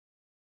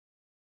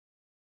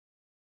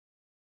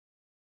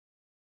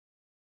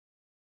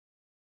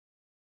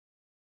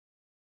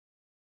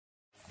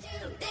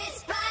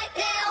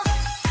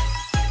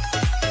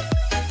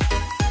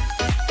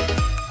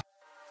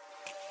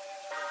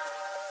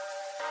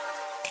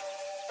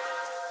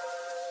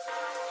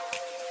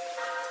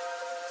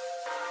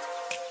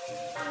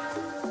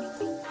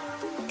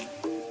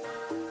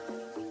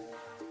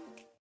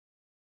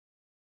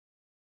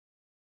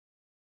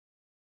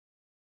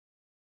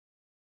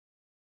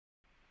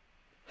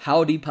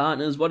Howdy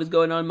partners, what is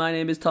going on? My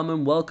name is Tom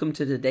and welcome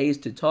to today's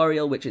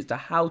tutorial, which is to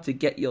how to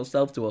get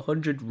yourself to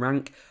 100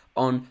 rank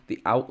on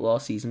the Outlaw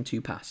Season 2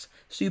 pass.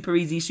 Super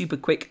easy, super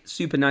quick,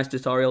 super nice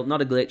tutorial,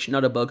 not a glitch,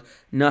 not a bug,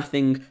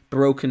 nothing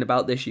broken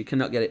about this. You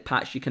cannot get it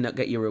patched, you cannot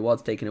get your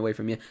rewards taken away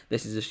from you.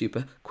 This is a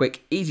super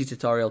quick, easy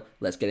tutorial.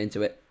 Let's get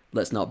into it.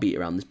 Let's not beat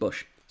around this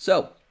bush.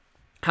 So,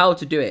 how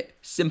to do it?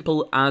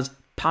 Simple as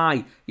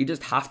pie. You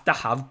just have to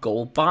have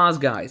gold bars,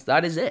 guys.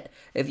 That is it.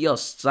 If you're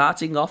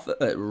starting off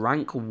at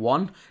rank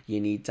 1,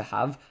 you need to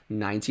have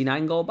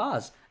 99 gold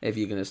bars. If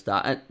you're going to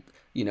start at,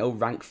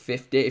 rank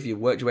 50, if you've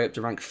worked your way up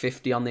to rank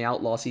 50 on the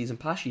Outlaw Season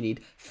Pass, you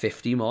need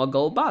 50 more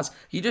gold bars.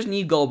 You just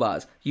need gold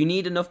bars. You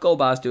need enough gold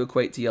bars to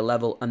equate to your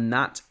level, and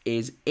that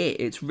is it.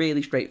 It's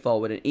really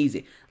straightforward and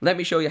easy. Let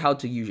me show you how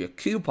to use your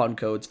coupon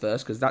codes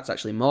first, because that's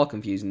actually more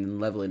confusing than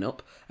leveling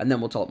up, and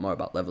then we'll talk more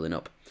about leveling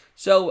up.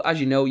 So, as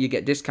you know, you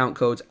get discount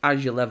codes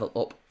as you level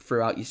up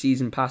throughout your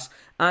season pass,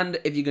 and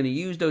if you're going to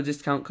use those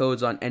discount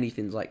codes on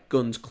anything like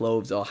guns,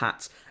 clothes, or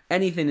hats,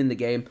 anything in the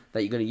game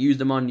that you're going to use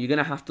them on, you're going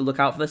to have to look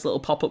out for this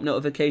little pop-up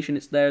notification.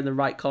 It's there in the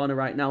right corner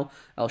right now.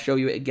 I'll show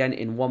you it again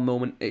in one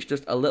moment. It's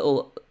just a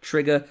little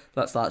trigger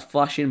that starts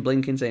flashing,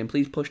 blinking, saying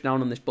please push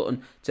down on this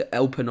button to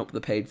open up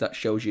the page that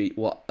shows you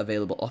what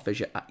available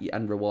offers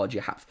and rewards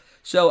you have.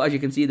 So as you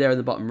can see there in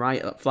the bottom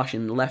right, that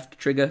flashing left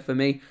trigger for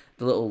me,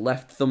 the little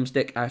left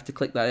thumbstick, I have to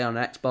click that on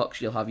an Xbox.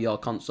 You'll have your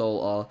console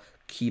or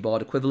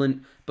keyboard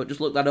equivalent, but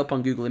just look that up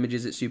on Google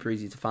Images. It's super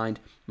easy to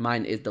find.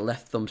 Mine is the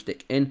left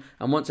thumbstick in,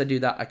 and once I do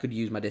that, I could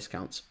use my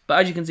discounts.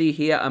 But as you can see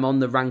here, I'm on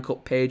the rank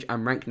up page.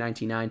 I'm rank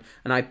 99,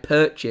 and I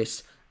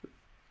purchase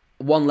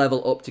one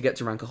level up to get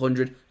to rank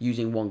 100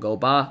 using one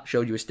gold bar.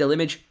 Showed you a still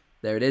image.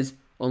 There it is.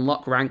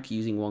 Unlock rank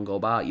using one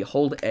gold bar. You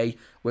hold A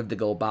with the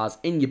gold bars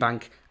in your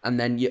bank, and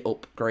then you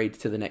upgrade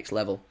to the next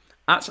level.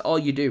 That's all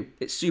you do.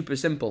 It's super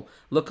simple.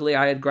 Luckily,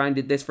 I had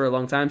grinded this for a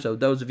long time, so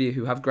those of you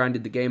who have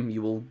grinded the game,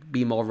 you will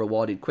be more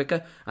rewarded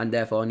quicker, and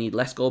therefore need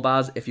less gold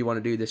bars. If you want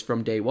to do this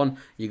from day one,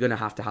 you're going to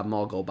have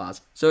more gold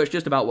bars. So it's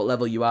just about what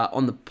level you are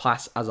on the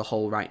pass as a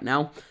whole right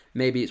now.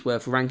 Maybe it's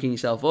worth ranking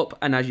yourself up,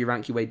 and as you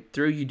rank your way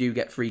through, you do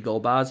get free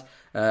gold bars.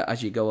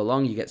 As you go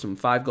along, you get some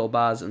 5 gold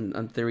bars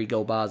and 3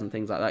 gold bars and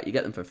things like that. You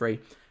get them for free.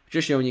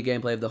 Just showing you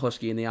gameplay of the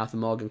Husky and the Arthur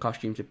Morgan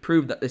costume to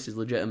prove that this is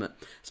legitimate.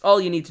 It's all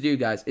you need to do,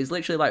 guys. It's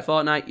literally like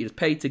Fortnite. You just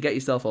pay to get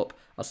yourself up.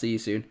 I'll see you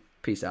soon.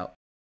 Peace out.